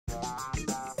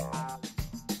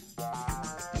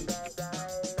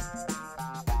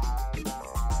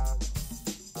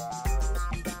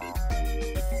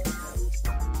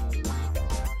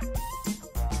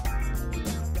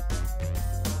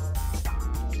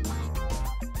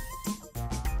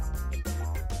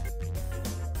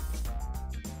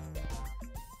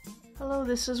Hello,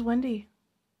 this is Wendy.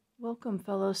 Welcome,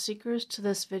 fellow seekers, to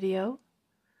this video.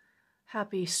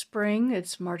 Happy spring.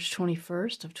 It's March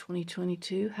 21st of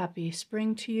 2022. Happy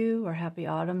spring to you, or happy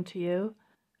autumn to you.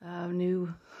 A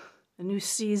new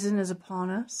season is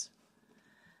upon us.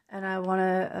 And I want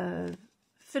to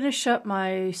finish up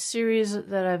my series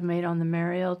that I've made on the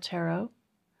Mariel Tarot.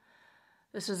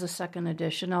 This is the second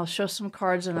edition. I'll show some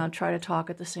cards and I'll try to talk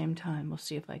at the same time. We'll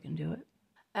see if I can do it.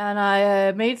 And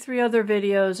I made 3 other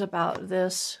videos about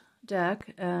this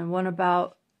deck, and one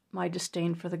about my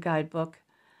disdain for the guidebook.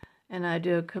 And I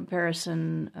do a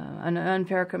comparison, an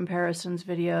unfair comparisons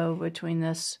video between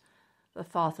this, the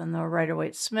Thoth and the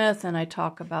Rider-Waite-Smith, and I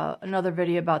talk about another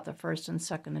video about the first and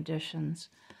second editions.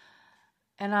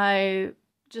 And I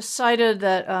decided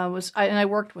that I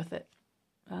worked with it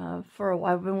for a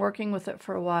while. I've been working with it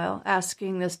for a while,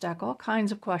 asking this deck all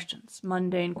kinds of questions,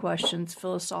 mundane questions,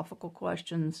 philosophical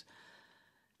questions,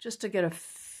 just to get a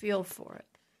feel for it.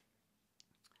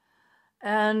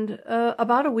 And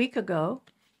about a week ago,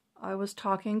 I was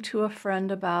talking to a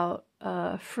friend about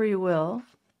free will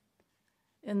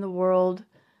in the world.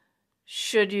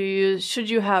 Should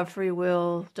you have free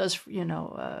will?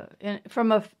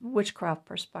 From a witchcraft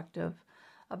perspective,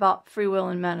 about free will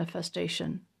and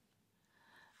manifestation,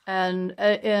 and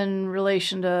in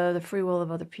relation to the free will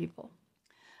of other people.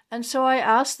 And so I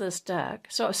asked this deck,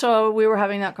 so we were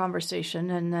having that conversation,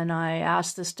 and then I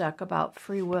asked this deck about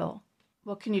free will.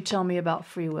 What can you tell me about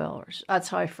free will? Or that's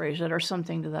how I phrased it, or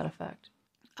something to that effect.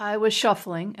 I was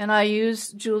shuffling, and I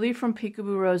used Julie from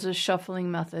Peekaboo Rose's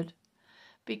shuffling method,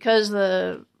 because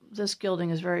this gilding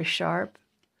is very sharp.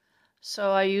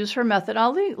 So I use her method.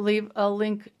 I'll leave a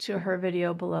link to her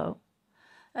video below.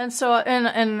 And so,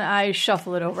 and I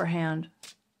shuffle it overhand.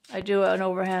 I do an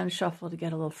overhand shuffle to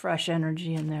get a little fresh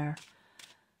energy in there.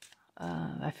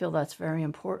 I feel that's very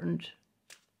important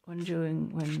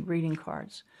when reading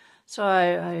cards. So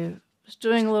I was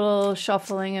doing a little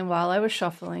shuffling, and while I was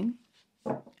shuffling,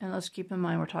 and let's keep in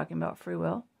mind we're talking about free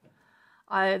will,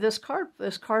 this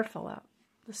card fell out,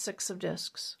 the 6 of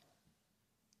Discs.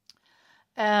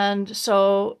 And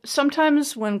so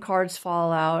sometimes when cards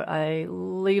fall out, I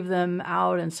leave them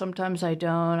out, and sometimes I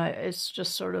don't. It's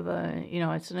just sort of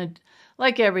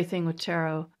like everything with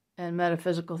tarot and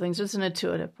metaphysical things, it's an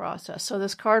intuitive process. So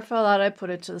this card fell out, I put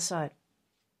it to the side.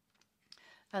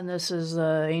 And this is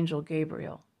Angel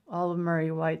Gabriel. All of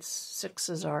Mary White's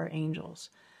 6s are angels.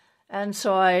 And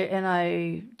so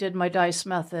I did my dice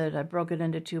method. I broke it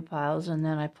into 2 piles, and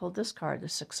then I pulled this card, the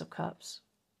 6 of Cups.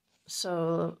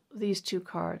 So these 2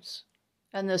 cards,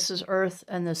 and this is earth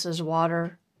and this is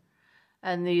water,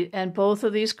 and both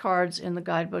of these cards in the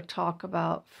guidebook talk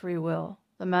about free will,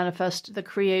 the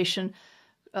creation,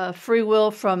 free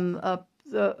will from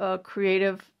a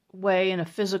creative way, in a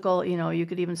physical, you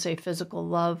could even say physical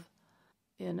love,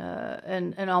 in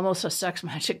almost a sex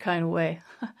magic kind of way,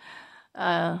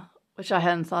 which I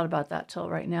hadn't thought about that till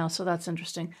right now. So that's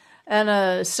interesting. And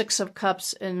a 6 of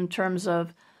Cups in terms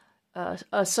of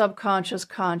a subconscious,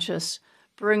 conscious,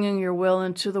 bringing your will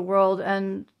into the world.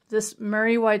 And this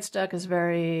Mary White's deck is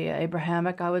very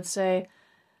Abrahamic, I would say,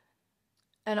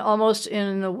 and almost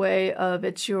in the way of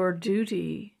it's your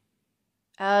duty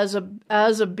as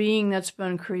a being that's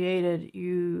been created.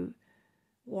 You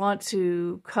want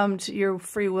to come to your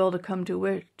free will to come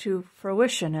to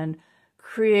fruition and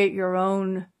create your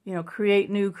own, create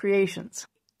new creations.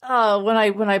 When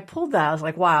I pulled that, I was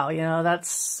like, wow,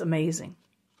 that's amazing.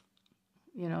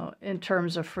 In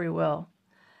terms of free will.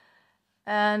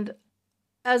 And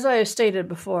as I stated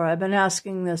before, I've been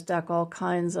asking this deck all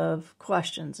kinds of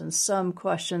questions, and some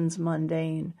questions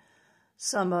mundane,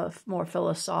 some more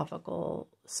philosophical,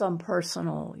 some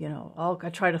personal, I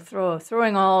try to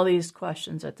throwing all these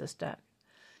questions at this deck.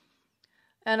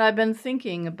 And I've been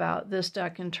thinking about this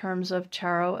deck in terms of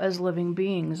tarot as living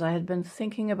beings. I had been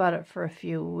thinking about it for a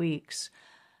few weeks.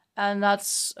 And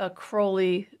that's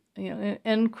Crowley.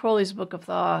 In Crowley's Book of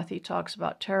Thoth, he talks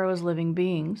about tarot as living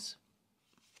beings.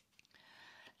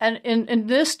 And in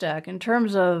this deck, in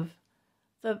terms of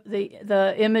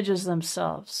the images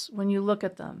themselves, when you look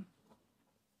at them,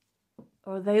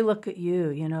 or they look at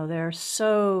you,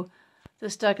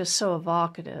 this deck is so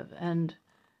evocative, and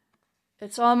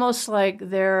it's almost like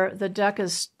the deck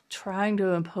is trying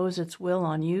to impose its will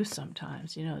on you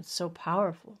sometimes. It's so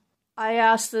powerful. I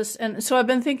asked this, and so I've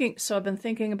been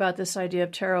thinking about this idea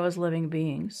of tarot as living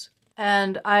beings.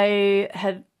 And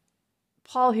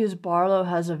Paul Hughes Barlow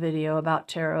has a video about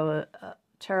tarot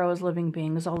as living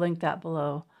beings. I'll link that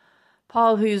below.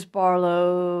 Paul Hughes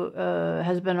Barlow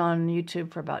has been on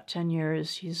YouTube for about 10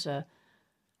 years. He's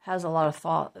has a lot of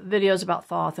videos about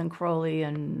Thoth and Crowley,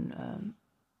 and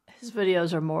his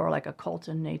videos are more like occult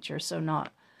in nature, so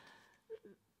not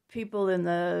people in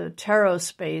the tarot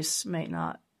space may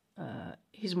not.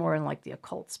 He's more in like the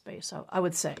occult space, I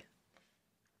would say.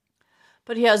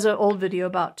 But he has an old video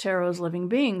about tarot's living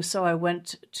beings, so I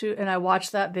went to and I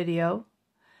watched that video.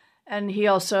 And he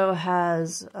also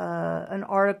has an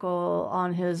article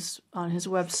on his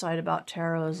website about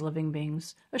tarot as living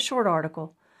beings, a short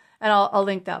article, and I'll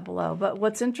link that below. But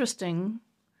what's interesting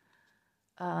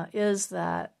is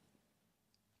that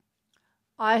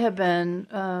I have been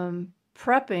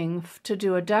prepping to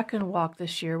do a Deccan walk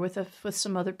this year with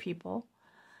some other people,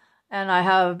 and I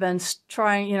have been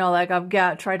trying, like I've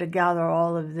tried to gather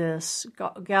all of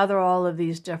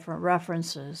these different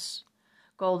references.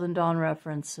 Golden Dawn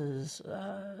references,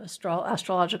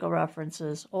 astrological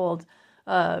references, old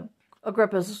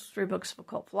Agrippa's 3 books of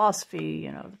occult philosophy,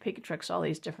 the Picatrix, all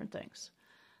these different things,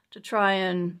 to try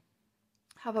and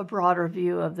have a broader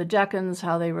view of the Decans,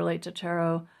 how they relate to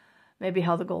tarot, maybe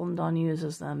how the Golden Dawn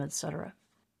uses them, etc.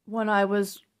 When I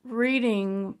was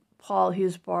reading Paul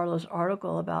Hughes Barlow's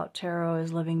article about tarot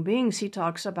as living beings, he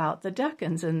talks about the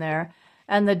Decans in there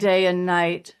and the day and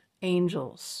night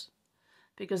angels,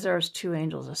 because there's 2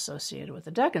 angels associated with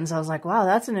the Decans. I was like, wow,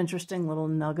 that's an interesting little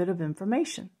nugget of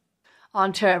information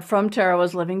from tarot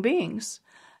as living beings.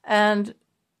 And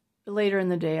later in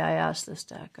the day, I asked this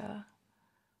deck,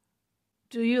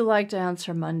 do you like to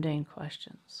answer mundane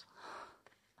questions?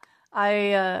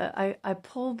 I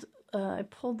pulled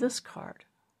this card,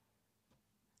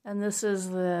 and this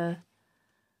is the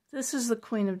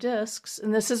Queen of Discs,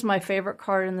 and this is my favorite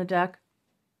card in the deck.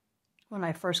 When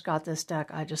I first got this deck,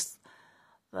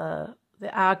 the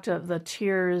act of the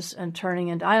tears and turning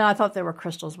into, I thought they were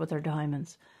crystals, but they're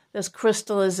diamonds. This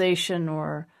crystallization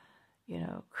or,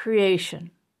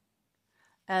 creation.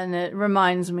 And it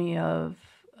reminds me of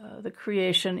the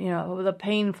creation, the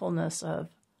painfulness of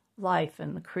life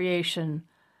and the creation,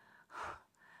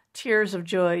 tears of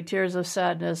joy, tears of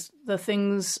sadness, the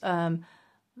things,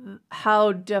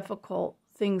 how difficult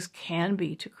things can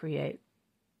be to create.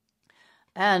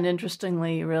 And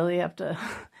interestingly, you really have to...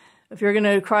 If you're going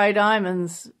to cry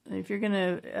diamonds,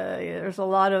 there's a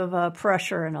lot of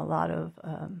pressure and a lot of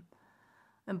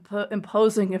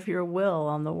imposing of your will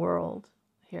on the world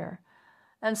here.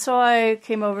 And so I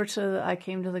came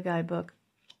to the guidebook.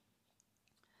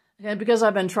 And because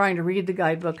I've been trying to read the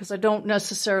guidebook, because I don't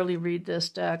necessarily read this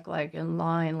deck like in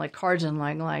line, like cards in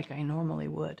line, like I normally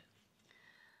would.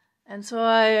 And so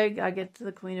I get to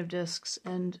the Queen of Discs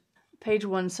and page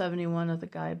 171 of the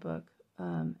guidebook.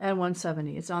 And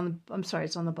 170. It's on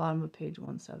the bottom of page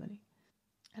 170.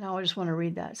 And I just want to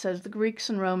read that. It says, the Greeks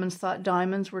and Romans thought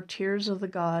diamonds were tears of the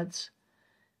gods,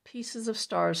 pieces of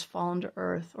stars fallen to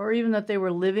earth, or even that they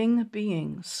were living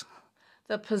beings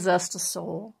that possessed a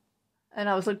soul. And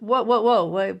I was like, whoa,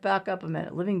 wait, back up a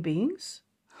minute. Living beings?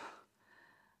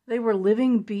 They were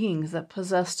living beings that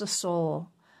possessed a soul.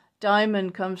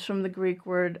 Diamond comes from the Greek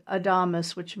word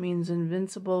adamas, which means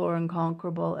invincible or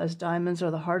unconquerable, as diamonds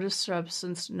are the hardest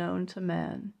substance known to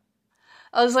man.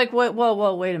 I was like,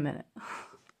 whoa, wait a minute.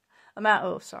 I'm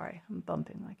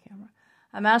bumping my camera.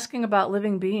 I'm asking about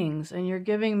living beings, and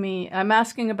I'm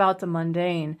asking about the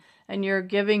mundane, and you're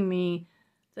giving me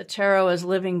the tarot as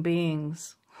living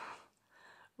beings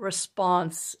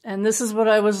response. And this is what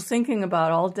I was thinking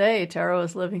about all day, tarot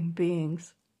as living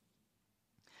beings.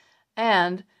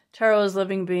 And tarot as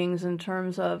living beings in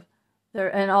terms of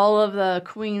and all of the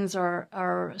queens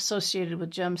are associated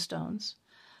with gemstones.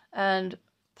 And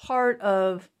part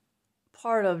of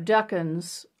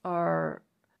Decans are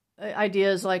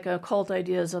ideas like occult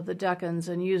ideas of the Decans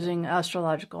and using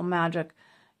astrological magic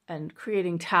and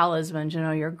creating talismans.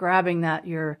 You're grabbing that,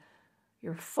 you're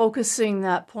focusing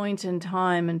that point in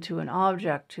time into an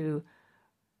object to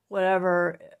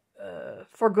whatever,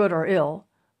 for good or ill,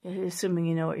 assuming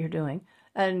you know what you're doing.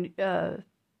 And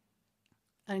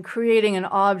creating an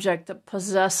object that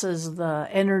possesses the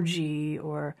energy,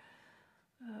 or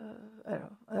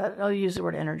I'll use the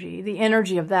word energy, the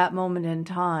energy of that moment in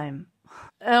time.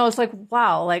 And I was like,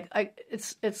 wow,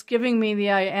 it's giving me the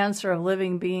answer of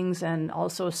living beings, and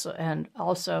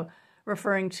also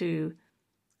referring to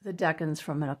the Decans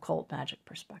from an occult magic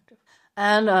perspective.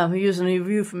 And using a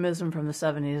euphemism from the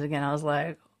 70s again. I was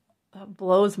like, that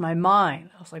blows my mind.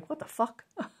 I was like, what the fuck?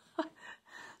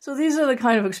 So these are the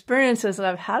kind of experiences that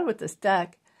I've had with this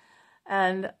deck,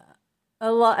 and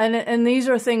and these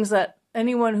are things that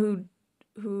anyone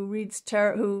who reads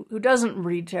tarot, who doesn't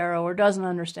read tarot or doesn't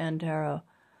understand tarot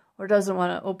or doesn't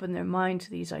want to open their mind to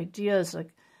these ideas,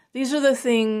 like these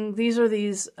are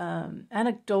these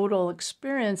anecdotal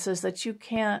experiences that you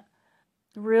can't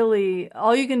really,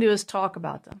 all you can do is talk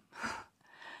about them.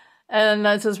 And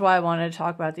this is why I wanted to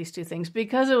talk about these two things,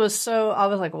 because I was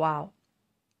like, wow,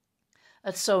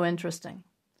 that's so interesting.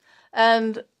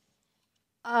 And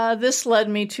this led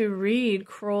me to read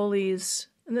Crowley's,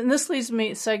 and this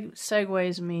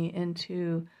segues me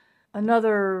into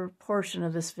another portion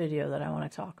of this video that I want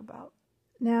to talk about.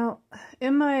 Now,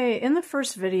 in the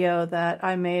first video that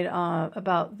I made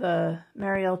about the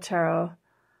Mariel Tarot,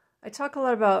 I talk a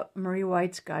lot about Marie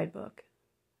White's guidebook.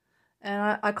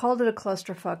 And I called it a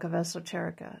clusterfuck of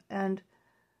esoterica. And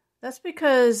that's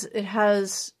because it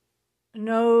has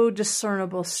no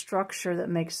discernible structure that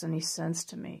makes any sense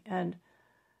to me. And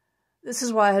this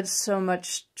is why I had so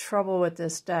much trouble with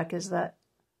this deck, is that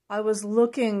I was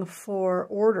looking for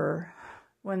order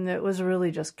when it was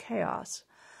really just chaos.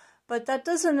 But that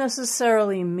doesn't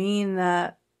necessarily mean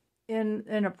that using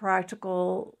it in a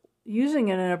practical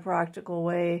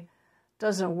way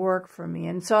doesn't work for me.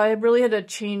 And so I really had to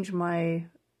change the way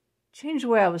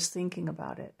I was thinking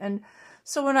about it. And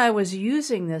so when I was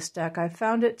using this deck, I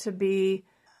found that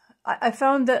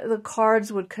the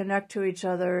cards would connect to each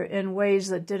other in ways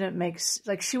that didn't make sense.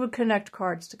 Like, she would connect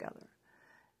cards together.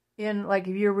 Like,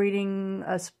 if you're reading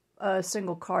a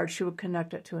single card, she would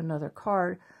connect it to another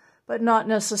card, but not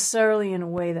necessarily in a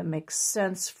way that makes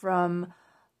sense from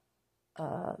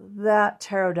that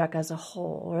tarot deck as a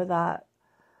whole, or that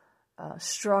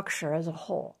structure as a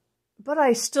whole. But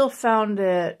I still found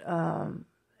it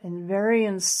very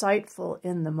insightful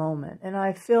in the moment. And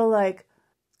I feel like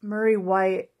Marie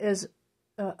White is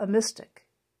a mystic.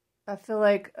 I feel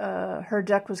like her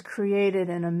deck was created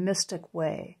in a mystic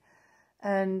way.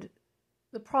 And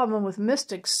the problem with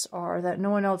mystics are that no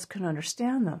one else can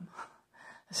understand them.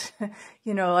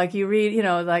 Like you read,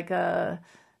 like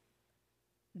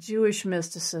Jewish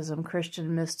mysticism,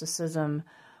 Christian mysticism,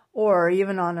 or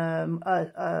even on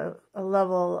a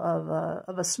level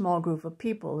of a small group of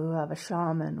people who have a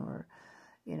shaman, or,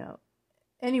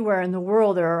 anywhere in the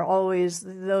world, there are always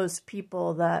those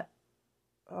people that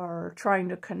are trying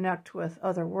to connect with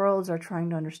other worlds, or trying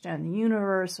to understand the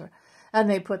universe, and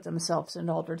they put themselves in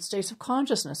altered states of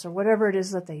consciousness, or whatever it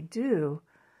is that they do,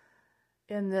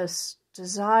 in this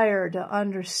desire to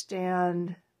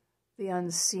understand the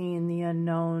unseen, the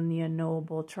unknown, the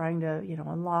unknowable, trying to,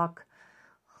 unlock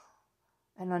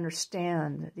and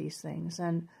understand these things.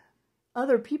 And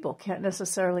other people can't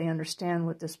necessarily understand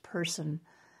what this person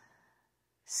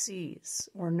sees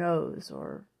or knows,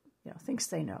 or thinks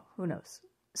they know. Who knows?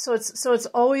 So it's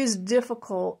always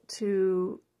difficult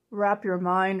to wrap your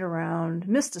mind around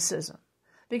mysticism,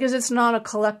 because it's not a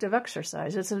collective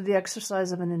exercise. It's the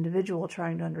exercise of an individual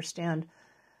trying to understand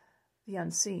the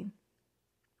unseen.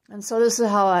 And so this is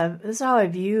how I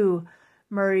view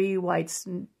Marie White's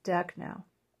deck now.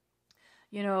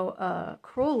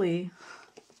 Crowley,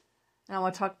 and I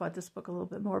want to talk about this book a little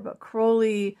bit more, but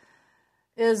Crowley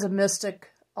is a mystic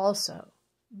also,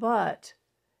 but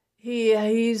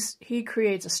he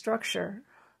creates a structure.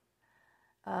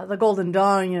 The Golden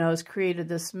Dawn, has created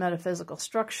this metaphysical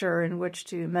structure in which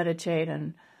to meditate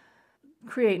and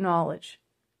create knowledge.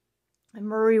 And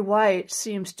Marie White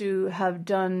seems to have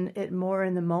done it more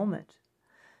in the moment.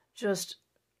 Just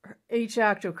each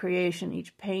act of creation,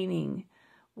 each painting,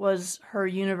 was her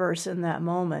universe in that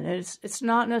moment. It's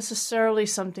not necessarily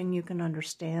something you can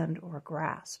understand or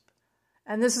grasp.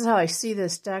 And this is how I see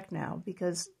this deck now,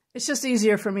 because it's just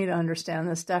easier for me to understand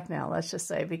this deck now, let's just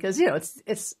say, because,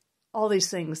 it's all these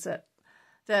things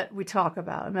that we talk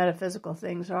about, metaphysical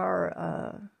things,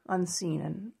 are unseen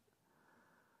and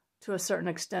to a certain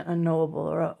extent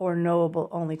unknowable, or knowable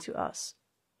only to us.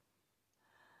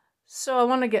 So I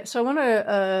want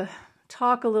to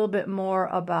talk a little bit more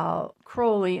about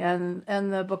Crowley and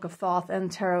the Book of Thoth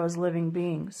and Tarot as living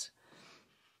beings.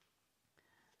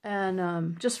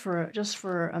 And just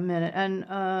for a minute, and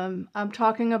I'm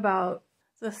talking about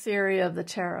the theory of the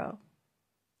tarot.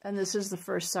 And this is the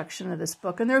first section of this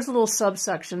book. And there's little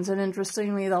subsections. And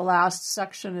interestingly, the last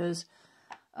section is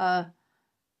the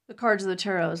cards of the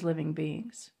tarot as living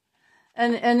beings.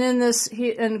 And in this,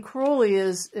 Crowley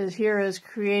is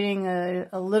creating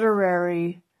a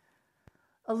literary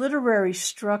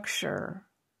structure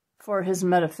for his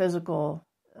metaphysical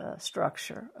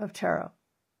structure of tarot.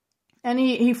 And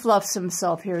he fluffs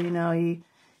himself here,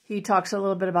 he talks a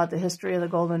little bit about the history of the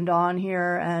Golden Dawn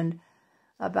here, and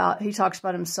he talks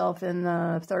about himself in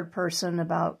the third person,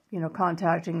 about,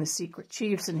 contacting the secret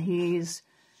chiefs, and he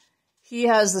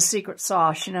has the secret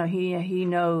sauce, he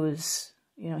knows,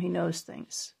 he knows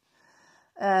things.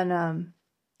 And,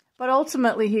 but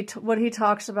ultimately what he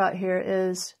talks about here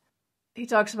is, he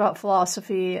talks about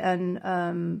philosophy and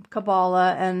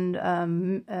Kabbalah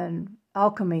and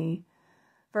alchemy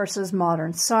versus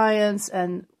modern science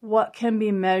and what can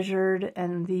be measured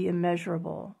and the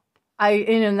immeasurable.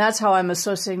 And that's how I'm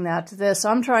associating that to this.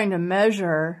 I'm trying to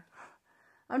measure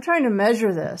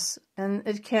this, and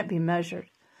it can't be measured.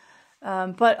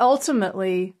 But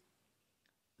ultimately,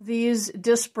 these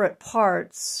disparate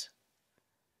parts,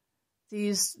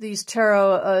 these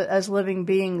tarot as living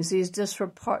beings, these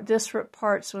disparate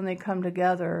parts, when they come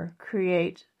together,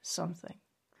 create something.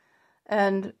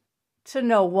 And to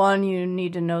know one, you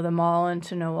need to know them all, and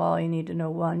to know all, you need to know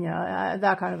one.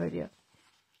 That kind of idea,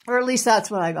 or at least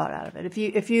that's what I got out of it.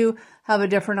 If you have a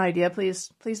different idea, please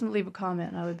leave a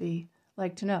comment. I would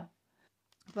like to know.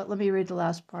 But let me read the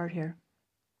last part here.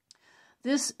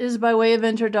 This is by way of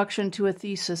introduction to a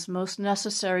thesis most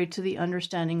necessary to the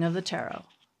understanding of the tarot.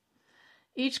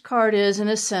 Each card is, in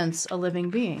a sense, a living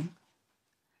being,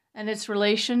 and its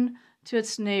relation to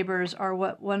its neighbors are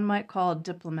what one might call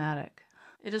diplomatic.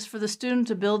 It is for the student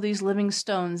to build these living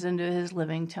stones into his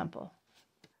living temple.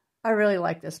 I really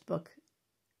like this book.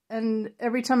 And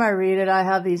every time I read it, I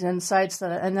have these insights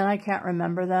and then I can't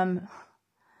remember them.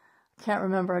 I can't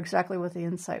remember exactly what the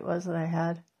insight was that I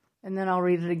had. And then I'll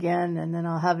read it again, and then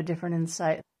I'll have a different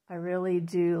insight. I really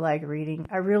do like reading.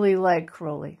 I really like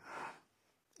Crowley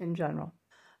in general.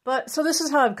 So this is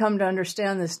how I've come to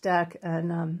understand this deck,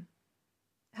 and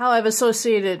how I've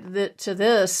associated it to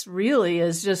this really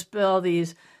is just all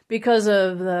these, because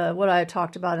of what I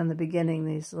talked about in the beginning,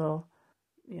 these little,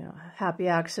 happy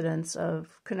accidents of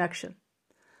connection.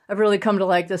 I've really come to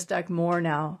like this deck more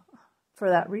now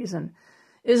for that reason.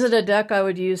 Is it a deck I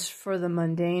would use for the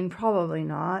mundane? Probably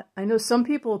not. I know some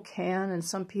people can, and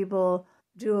some people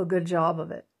do a good job of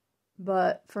it.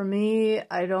 But for me,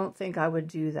 I don't think I would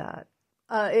do that.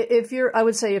 If you're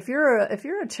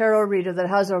a tarot reader that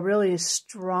has a really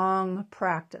strong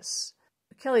practice,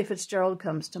 Kelly Fitzgerald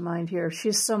comes to mind here.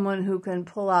 She's someone who can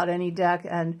pull out any deck,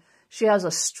 and she has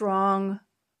a strong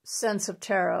sense of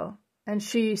tarot, and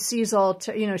she sees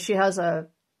she has a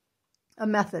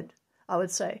method, I would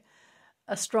say,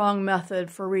 a strong method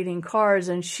for reading cards,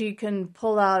 and she can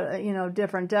pull out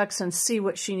different decks and see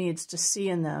what she needs to see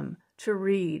in them to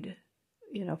read,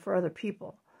 for other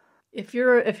people. If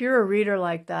you're a reader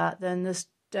like that, then this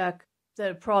deck,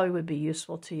 that probably would be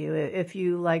useful to you if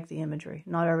you like the imagery.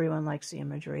 Not everyone likes the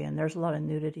imagery, and there's a lot of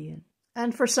nudity.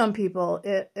 And for some people,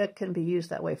 it can be used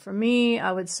that way. For me,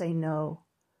 I would say no.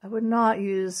 I would not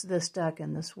use this deck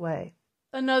in this way.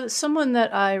 Someone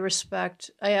that I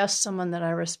respect, I asked someone that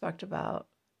I respect about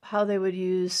how they would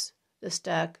use this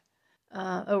deck,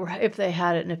 or if they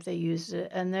had it and if they used it.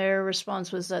 And their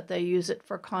response was that they use it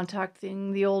for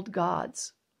contacting the old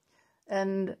gods.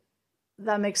 And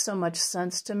that makes so much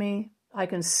sense to me. I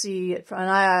can see it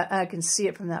I can see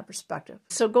it from that perspective.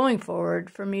 So going forward,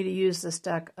 for me to use this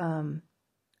deck,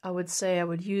 I would say I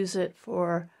would use it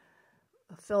for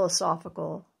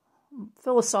philosophical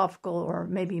or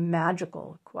maybe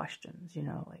magical questions,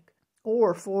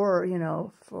 or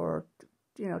for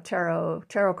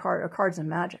tarot cards and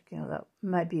magic. That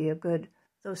might be a good.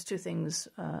 Those two things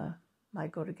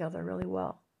might go together really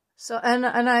well. So and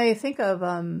I think of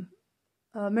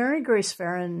Mary Grace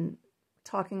Farron,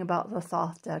 talking about the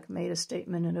Thoth deck, made a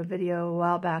statement in a video a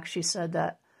while back. She said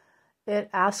that it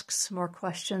asks more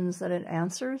questions than it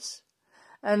answers.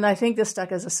 And I think this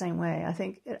deck is the same way. I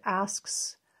think it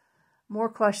asks more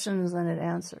questions than it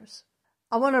answers.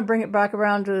 I want to bring it back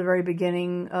around to the very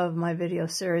beginning of my video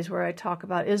series where I talk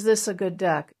about, is this a good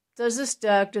deck? Does this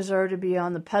deck deserve to be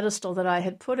on the pedestal that I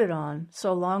had put it on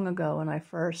so long ago when I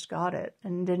first got it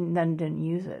and didn't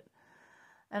use it?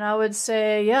 And I would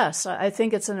say, yes, I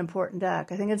think it's an important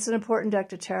deck. I think it's an important deck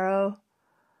to tarot.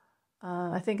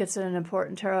 I think it's an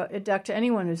important tarot deck to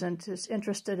anyone who's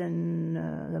interested in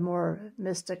the more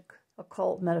mystic,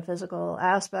 occult, metaphysical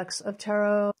aspects of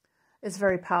tarot. It's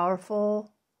very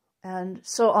powerful. And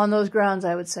so on those grounds,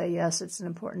 I would say, yes, it's an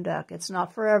important deck. It's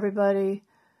not for everybody.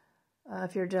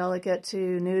 If you're delicate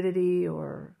to nudity,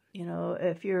 or,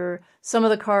 if some of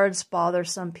the cards bother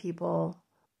some people.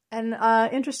 And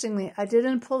interestingly, I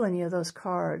didn't pull any of those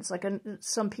cards. Like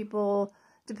some people,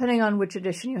 depending on which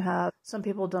edition you have, some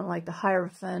people don't like the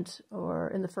Hierophant or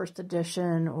in the first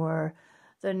edition, or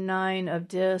the 9 of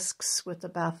Discs with the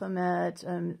Baphomet.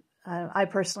 And I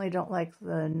personally don't like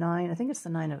the 9. I think it's the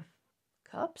 9 of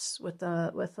Cups with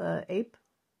the ape,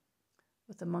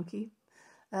 with the monkey.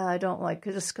 I don't like,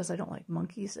 just because I don't like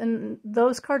monkeys. And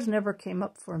those cards never came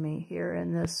up for me here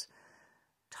in this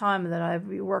time that I've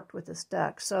worked with this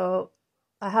deck. So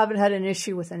I haven't had an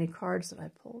issue with any cards that I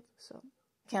pulled. So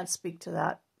I can't speak to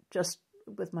that just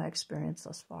with my experience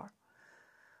thus far.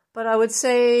 But I would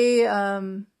say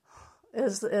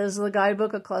Is the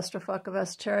guidebook a clusterfuck of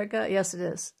esoterica? Yes, it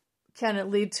is. Can it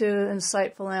lead to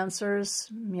insightful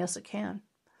answers? Yes, it can.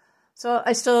 So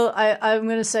I'm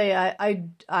going to say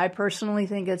I personally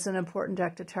think it's an important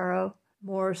deck to tarot.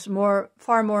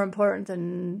 Far more important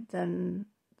than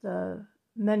the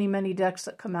many decks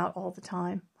that come out all the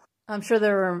time. I'm sure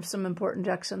there are some important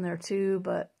decks in there too,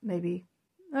 but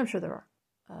I'm sure there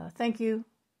are. Thank you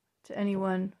to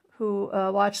anyone who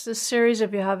watched this series.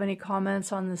 If you have any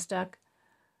comments on this deck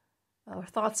or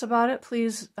thoughts about it,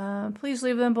 please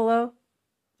leave them below.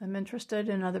 I'm interested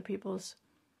in other people's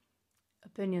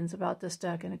opinions about this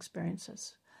deck and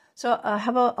experiences. So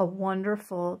have a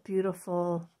wonderful,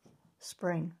 beautiful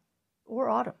spring or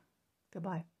autumn.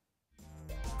 Goodbye.